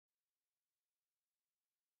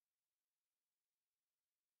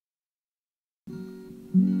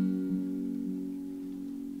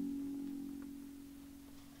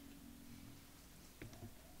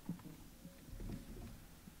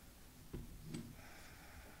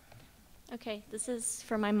Okay, this is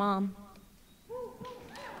for my mom.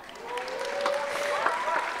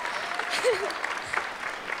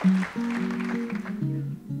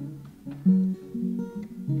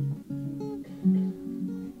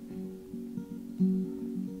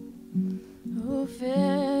 Oh,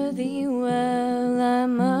 fare thee well, I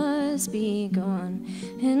must be gone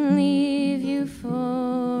and leave you for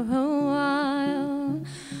a while.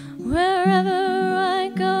 Wherever I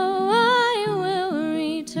go, I will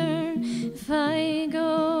return. If I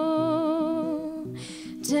go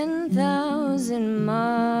 10,000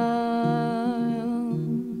 miles,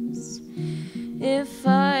 if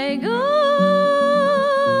I go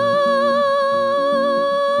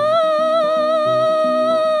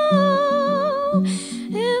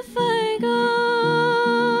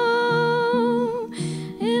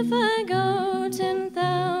if I go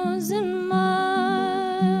 10,000 miles.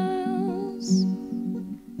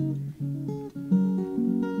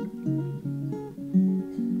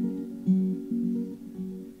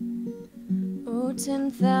 Oh,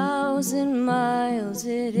 10,000 miles,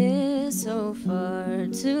 it is so far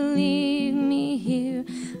to leave me here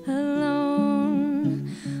alone.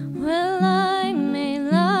 Well, I may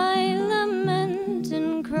lie, lament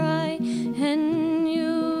and cry, and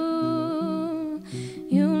you'll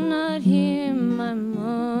not hear my moan.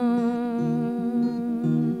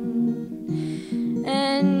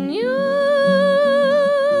 And you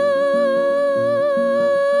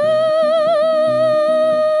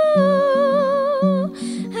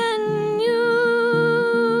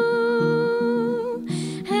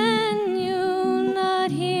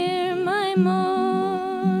not hear my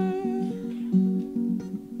moan.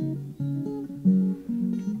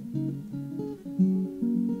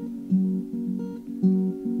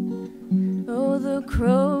 Oh, the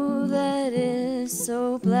crow that is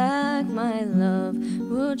so black, my love,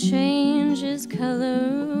 will change his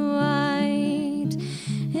color white.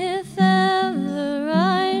 If ever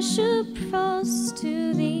I should cross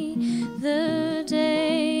to thee, the day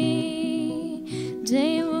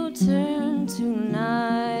will turn to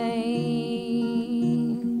night.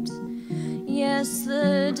 Yes,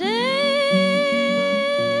 the day.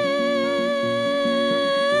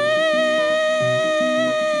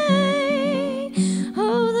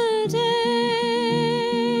 Oh, the day.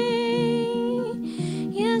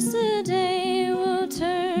 Yes, the day will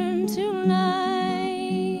turn to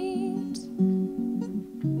night.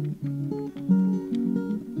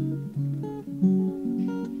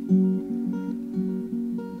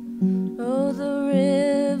 Oh, the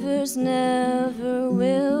rivers never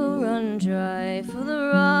will run dry, for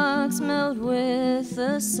the rocks melt with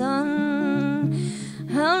the sun.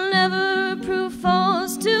 I'll never prove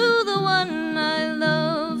false to the one I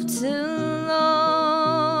love till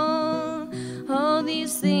all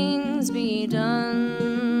these things be done.